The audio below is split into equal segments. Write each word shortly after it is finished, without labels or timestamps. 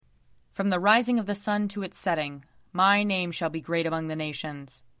From the rising of the sun to its setting, my name shall be great among the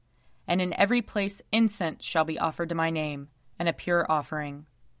nations. And in every place incense shall be offered to my name, and a pure offering.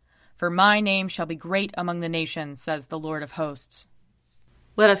 For my name shall be great among the nations, says the Lord of hosts.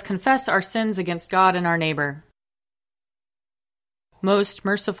 Let us confess our sins against God and our neighbor. Most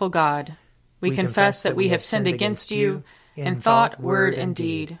merciful God, we confess that we have sinned against you in thought, word, and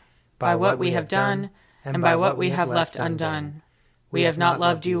deed, by what we have done, and by what we have left undone. We have not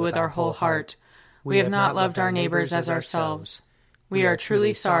loved you with our whole heart. We have not loved our neighbors as ourselves. We are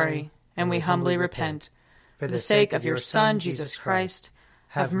truly sorry, and we humbly repent. For the sake of your Son, Jesus Christ,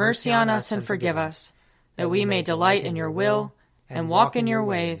 have mercy on us and forgive us, that we may delight in your will and walk in your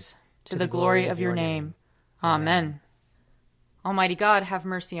ways, to the glory of your name. Amen. Almighty God, have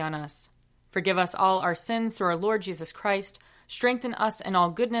mercy on us. Forgive us all our sins through our Lord Jesus Christ. Strengthen us in all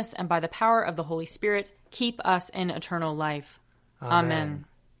goodness, and by the power of the Holy Spirit, keep us in eternal life. Amen.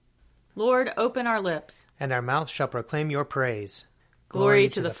 Lord, open our lips, and our mouth shall proclaim your praise. Glory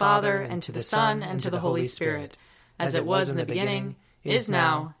to the Father, and to the Son, and to the Holy Spirit, as it was in the beginning, is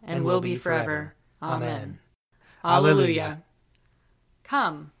now, and will be forever. Amen. Alleluia.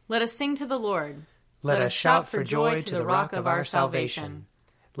 Come, let us sing to the Lord. Let us shout for joy to the rock of our salvation.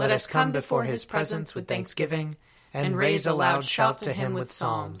 Let us come before his presence with thanksgiving, and raise a loud shout to him with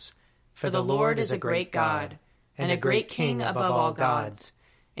psalms. For the Lord is a great God, and a great King above all gods.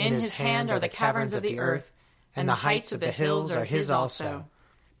 In his hand are the caverns of the earth, and the heights of the hills are his also.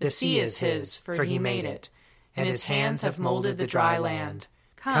 The sea is his, for he made it, and his hands have molded the dry land.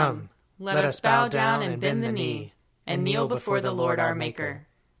 Come, let us bow down and bend the knee, and kneel before the Lord our Maker.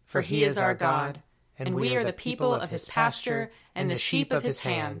 For he is our God, and we are the people of his pasture and the sheep of his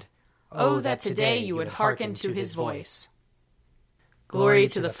hand. Oh, that today you would hearken to his voice. Glory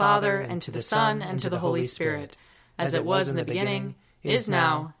to the Father, and to the Son, and to the Holy Spirit, as it was in the beginning, is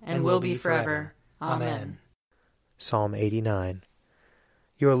now, and will be forever. Amen. Psalm 89.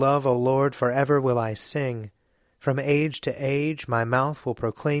 Your love, O Lord, forever will I sing. From age to age my mouth will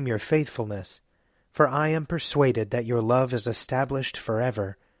proclaim your faithfulness. For I am persuaded that your love is established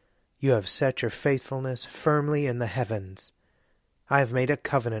forever. You have set your faithfulness firmly in the heavens. I have made a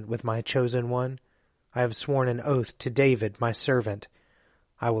covenant with my chosen one. I have sworn an oath to David, my servant.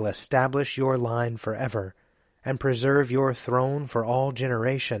 I will establish your line forever, and preserve your throne for all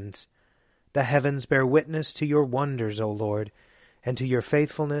generations. The heavens bear witness to your wonders, O Lord, and to your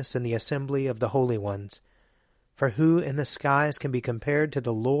faithfulness in the assembly of the holy ones. For who in the skies can be compared to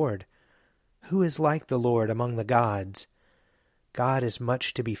the Lord? Who is like the Lord among the gods? God is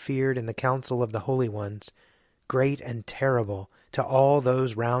much to be feared in the council of the holy ones, great and terrible to all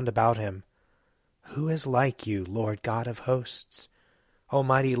those round about him. Who is like you, Lord God of hosts?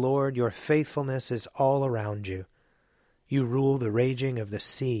 Almighty Lord, your faithfulness is all around you. You rule the raging of the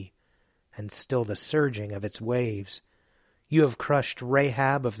sea, and still the surging of its waves. You have crushed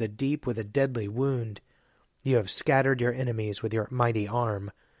Rahab of the deep with a deadly wound. You have scattered your enemies with your mighty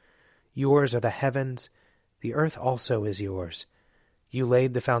arm. Yours are the heavens, the earth also is yours. You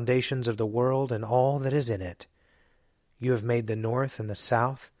laid the foundations of the world and all that is in it. You have made the north and the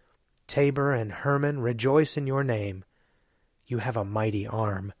south. Tabor and Hermon rejoice in your name. You have a mighty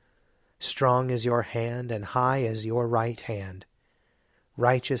arm. Strong is your hand, and high is your right hand.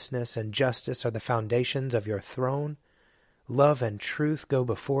 Righteousness and justice are the foundations of your throne. Love and truth go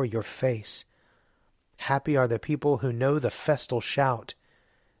before your face. Happy are the people who know the festal shout.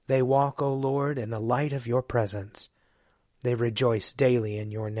 They walk, O Lord, in the light of your presence. They rejoice daily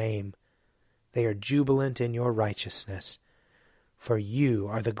in your name. They are jubilant in your righteousness. For you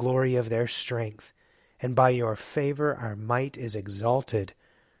are the glory of their strength, and by your favor our might is exalted.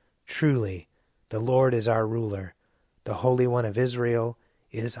 Truly, the Lord is our ruler. The Holy One of Israel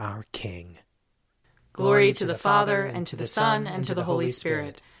is our King. Glory to the Father, and to the Son, and to the Holy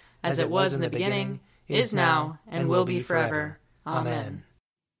Spirit, as it was in the beginning, is now, and will be forever. Amen.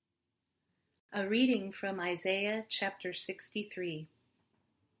 A reading from Isaiah chapter 63.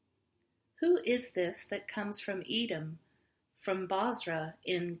 Who is this that comes from Edom, from Bozrah,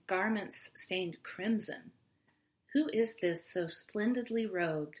 in garments stained crimson? Who is this so splendidly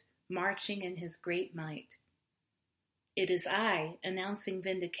robed, marching in his great might? It is I, announcing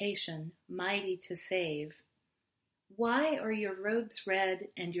vindication, mighty to save. Why are your robes red,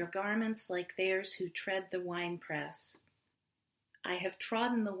 and your garments like theirs who tread the winepress? I have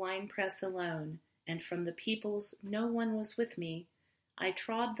trodden the winepress alone, and from the peoples no one was with me. I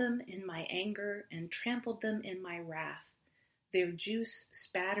trod them in my anger and trampled them in my wrath. Their juice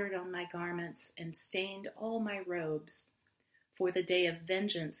spattered on my garments and stained all my robes. For the day of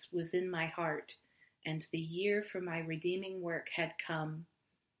vengeance was in my heart, and the year for my redeeming work had come.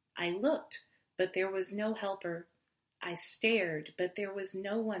 I looked, but there was no helper. I stared, but there was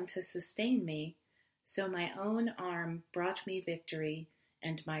no one to sustain me. So my own arm brought me victory,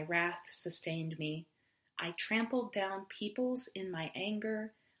 and my wrath sustained me. I trampled down peoples in my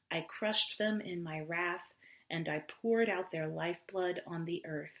anger. I crushed them in my wrath, and I poured out their lifeblood on the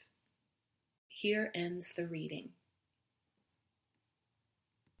earth. Here ends the reading.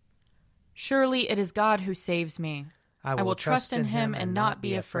 Surely it is God who saves me. I will trust in him and not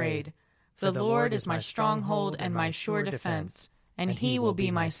be afraid. For the Lord is my stronghold and my sure defense, and he will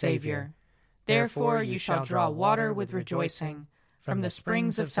be my Savior. Therefore you shall draw water with rejoicing from the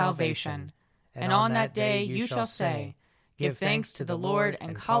springs of salvation. And on that day you shall say, Give thanks to the Lord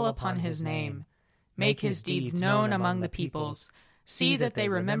and call upon his name. Make his deeds known among the peoples. See that they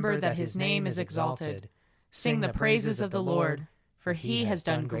remember that his name is exalted. Sing the praises of the Lord, for he has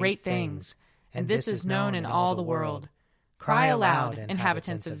done great things, and this is known in all the world. Cry aloud,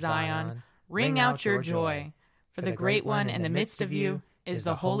 inhabitants of Zion, ring out your joy, for the great one in the midst of you is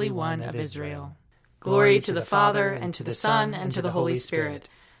the Holy One of Israel. Glory to the Father, and to the Son, and to the Holy Spirit,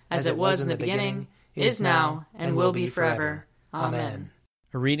 as it was in the beginning, is now, and will be forever. Amen.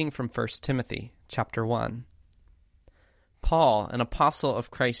 A reading from 1 Timothy, chapter 1. Paul, an apostle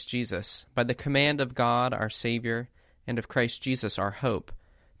of Christ Jesus, by the command of God our Savior, and of Christ Jesus our hope,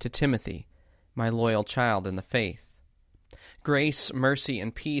 to Timothy, my loyal child in the faith. Grace, mercy,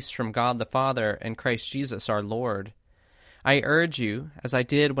 and peace from God the Father and Christ Jesus our Lord. I urge you, as I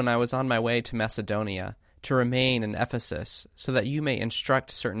did when I was on my way to Macedonia, to remain in Ephesus, so that you may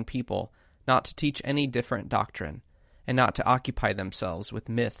instruct certain people not to teach any different doctrine, and not to occupy themselves with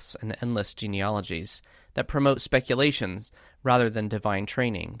myths and endless genealogies that promote speculations rather than divine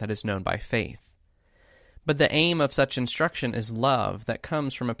training that is known by faith. But the aim of such instruction is love that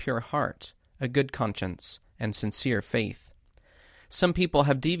comes from a pure heart, a good conscience, and sincere faith. Some people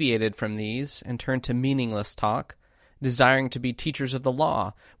have deviated from these and turned to meaningless talk, desiring to be teachers of the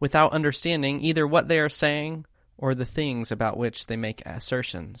law, without understanding either what they are saying or the things about which they make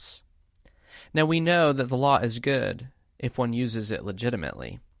assertions. Now we know that the law is good if one uses it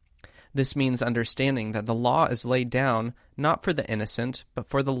legitimately. This means understanding that the law is laid down not for the innocent, but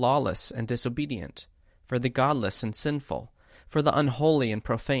for the lawless and disobedient, for the godless and sinful, for the unholy and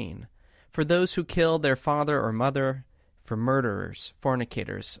profane, for those who kill their father or mother, for murderers,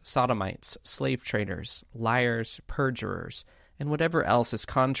 fornicators, sodomites, slave traders, liars, perjurers, and whatever else is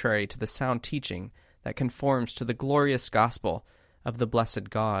contrary to the sound teaching that conforms to the glorious gospel of the blessed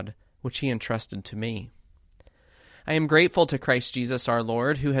God, which he entrusted to me. I am grateful to Christ Jesus our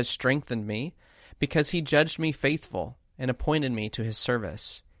Lord, who has strengthened me, because he judged me faithful and appointed me to his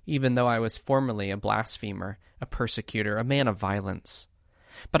service, even though I was formerly a blasphemer, a persecutor, a man of violence.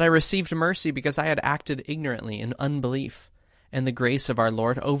 But I received mercy because I had acted ignorantly in unbelief, and the grace of our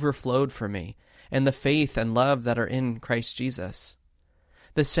Lord overflowed for me, and the faith and love that are in Christ Jesus.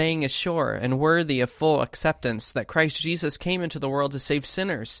 The saying is sure and worthy of full acceptance that Christ Jesus came into the world to save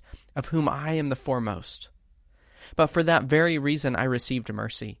sinners, of whom I am the foremost. But for that very reason I received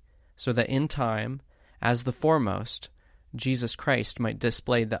mercy, so that in time, as the foremost, Jesus Christ might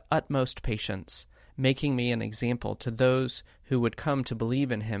display the utmost patience, making me an example to those who would come to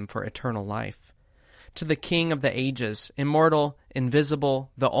believe in him for eternal life. To the King of the ages, immortal, invisible,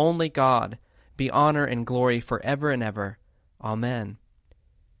 the only God, be honor and glory forever and ever. Amen.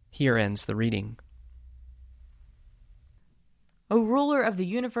 Here ends the reading. O ruler of the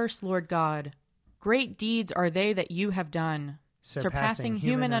universe, Lord God, great deeds are they that you have done, surpassing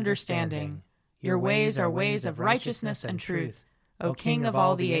human understanding. Your ways are ways of righteousness and truth, O King of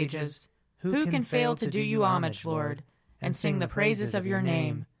all the ages. Who can fail to do you homage, Lord, and sing the praises of your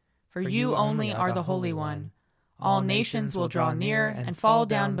name? For you only are the Holy One. All nations will draw near and fall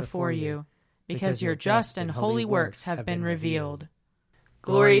down before you, because your just and holy works have been revealed.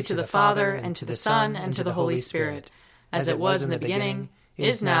 Glory to the Father, and to the Son, and to the Holy Spirit, as it was in the beginning,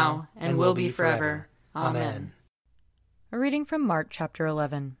 is now, and will be forever. Amen. A reading from Mark chapter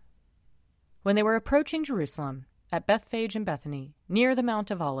 11. When they were approaching Jerusalem, at Bethphage and Bethany, near the Mount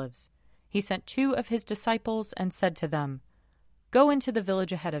of Olives, he sent 2 of his disciples and said to them, Go into the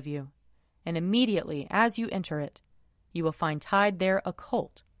village ahead of you, and immediately as you enter it, you will find tied there a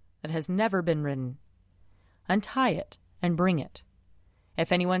colt that has never been ridden. Untie it and bring it.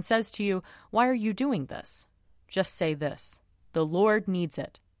 If anyone says to you, Why are you doing this? Just say this, The Lord needs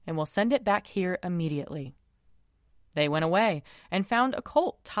it, and will send it back here immediately. They went away and found a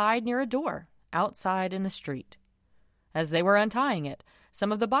colt tied near a door, outside in the street. As they were untying it,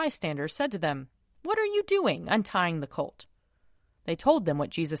 some of the bystanders said to them, What are you doing, untying the colt? They told them what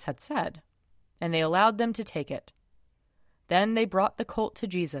Jesus had said, and they allowed them to take it. Then they brought the colt to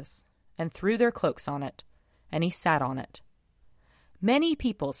Jesus, and threw their cloaks on it, and he sat on it. Many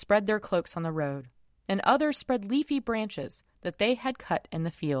people spread their cloaks on the road, and others spread leafy branches that they had cut in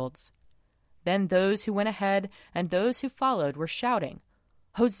the fields. Then those who went ahead and those who followed were shouting,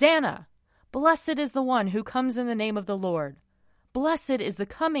 "Hosanna! Blessed is the one who comes in the name of the Lord. Blessed is the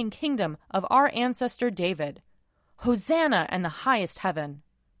coming kingdom of our ancestor David. Hosanna in the highest heaven."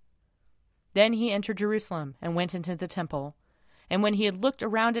 Then he entered Jerusalem and went into the temple. And when he had looked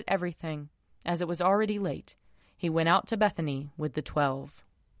around at everything, as it was already late, he went out to Bethany with the 12.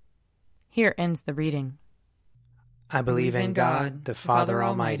 Here ends the reading. I believe in God, the Father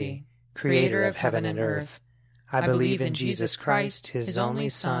Almighty, creator of heaven and earth. I believe in Jesus Christ, his only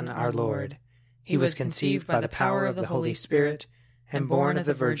Son, our Lord. He was conceived by the power of the Holy Spirit and born of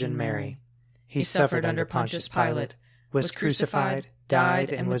the Virgin Mary. He suffered under Pontius Pilate, was crucified, died,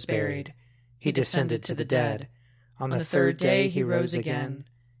 and was buried. He descended to the dead. On the third day he rose again.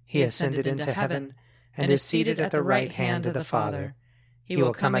 He ascended into heaven and is seated at the right hand of the Father. He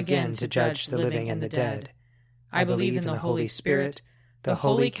will come again to judge the living and the dead. I believe in the Holy Spirit, the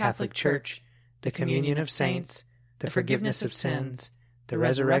Holy Catholic Church, the communion of saints, the forgiveness of sins, the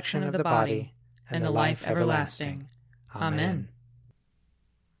resurrection of the body, and the life everlasting. Amen.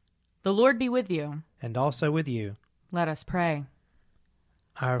 The Lord be with you. And also with you. Let us pray.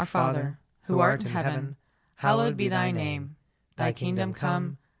 Our Father, who art in heaven, hallowed be thy name. Thy kingdom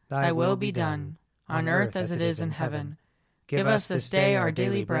come, thy will be done, on earth as it is in heaven. Give us this day our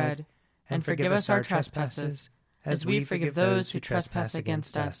daily bread, and forgive us our trespasses, as we forgive those who trespass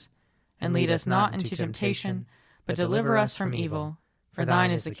against us. And lead us not into temptation, but deliver us from evil. For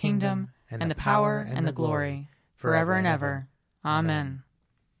thine is the kingdom, and the power, and the glory, forever and ever. Amen.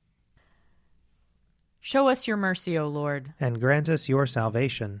 Show us your mercy, O Lord. And grant us your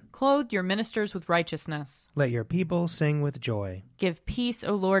salvation. Clothe your ministers with righteousness. Let your people sing with joy. Give peace,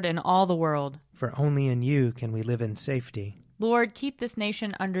 O Lord, in all the world. For only in you can we live in safety. Lord, keep this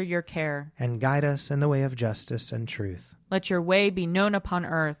nation under your care. And guide us in the way of justice and truth. Let your way be known upon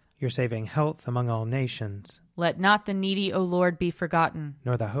earth. Your saving health among all nations. Let not the needy, O Lord, be forgotten.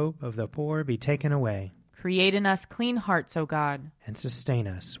 Nor the hope of the poor be taken away. Create in us clean hearts, O God. And sustain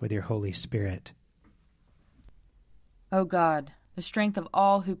us with your Holy Spirit. O God, the strength of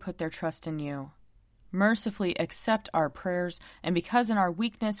all who put their trust in you, mercifully accept our prayers, and because in our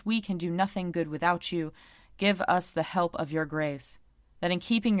weakness we can do nothing good without you, give us the help of your grace, that in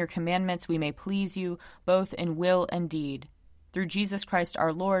keeping your commandments we may please you both in will and deed. Through Jesus Christ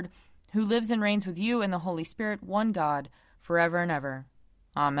our Lord, who lives and reigns with you in the Holy Spirit, one God, forever and ever.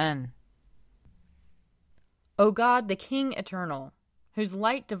 Amen. O God, the King eternal, whose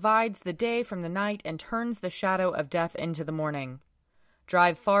light divides the day from the night and turns the shadow of death into the morning,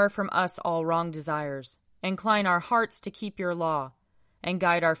 drive far from us all wrong desires, incline our hearts to keep your law, and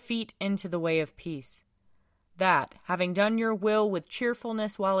guide our feet into the way of peace, that, having done your will with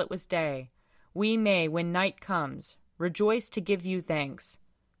cheerfulness while it was day, we may, when night comes, rejoice to give you thanks.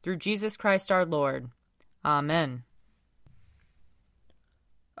 Through Jesus Christ our Lord. Amen.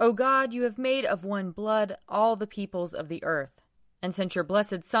 O God, you have made of one blood all the peoples of the earth, and sent your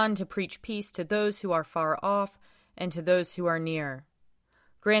blessed Son to preach peace to those who are far off and to those who are near.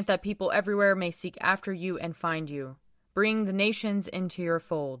 Grant that people everywhere may seek after you and find you. Bring the nations into your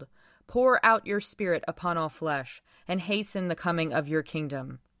fold. Pour out your Spirit upon all flesh, and hasten the coming of your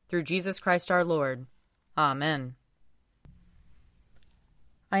kingdom. Through Jesus Christ our Lord. Amen.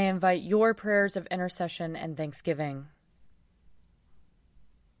 I invite your prayers of intercession and thanksgiving.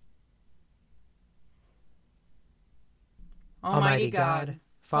 Almighty God,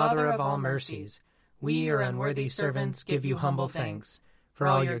 Father of all mercies, we, your unworthy servants, give you humble thanks for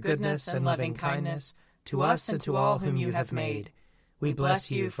all your goodness and loving kindness to us and to all whom you have made. We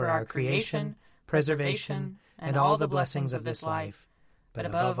bless you for our creation, preservation, and all the blessings of this life, but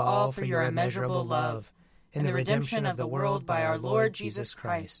above all for your immeasurable love in the redemption of the world by our Lord Jesus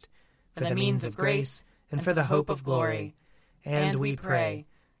Christ, for the means of grace and for the hope of glory. And we pray,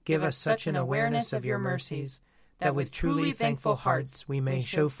 give us such an awareness of your mercies that with truly thankful hearts we may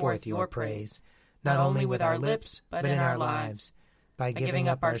show forth your praise, not only with our lips, but in our lives, by giving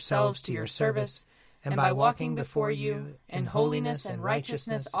up ourselves to your service, and by walking before you in holiness and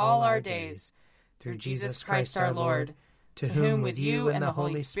righteousness all our days, through Jesus Christ our Lord, to whom with you and the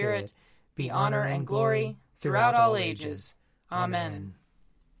Holy Spirit be honor and glory throughout all ages. Amen.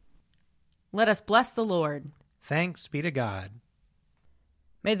 Let us bless the Lord. Thanks be to God.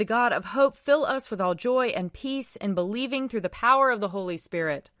 May the God of hope fill us with all joy and peace in believing through the power of the Holy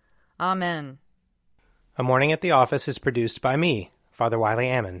Spirit. Amen. A Morning at the Office is produced by me, Father Wiley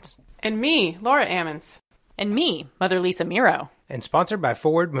Ammons. And me, Laura Ammons. And me, Mother Lisa Meirow. And sponsored by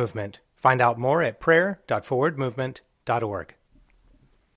Forward Movement. Find out more at prayer.forwardmovement.org.